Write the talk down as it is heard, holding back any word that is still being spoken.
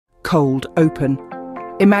cold open.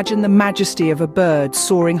 Imagine the majesty of a bird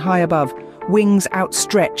soaring high above, wings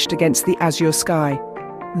outstretched against the azure sky.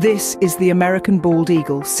 This is the American bald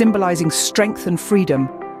eagle, symbolizing strength and freedom.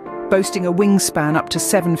 Boasting a wingspan up to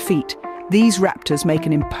 7 feet, these raptors make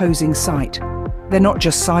an imposing sight. They're not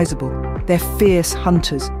just sizable, they're fierce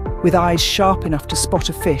hunters, with eyes sharp enough to spot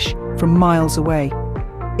a fish from miles away.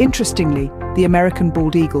 Interestingly, the American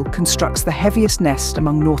bald eagle constructs the heaviest nest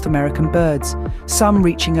among North American birds, some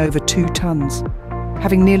reaching over 2 tons.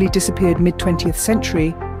 Having nearly disappeared mid-20th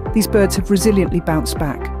century, these birds have resiliently bounced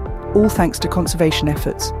back, all thanks to conservation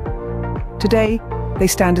efforts. Today, they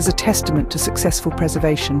stand as a testament to successful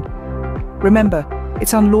preservation. Remember,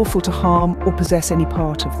 it's unlawful to harm or possess any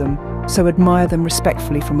part of them, so admire them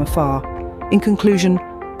respectfully from afar. In conclusion,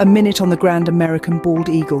 a minute on the grand American bald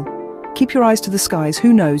eagle. Keep your eyes to the skies,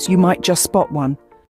 who knows, you might just spot one.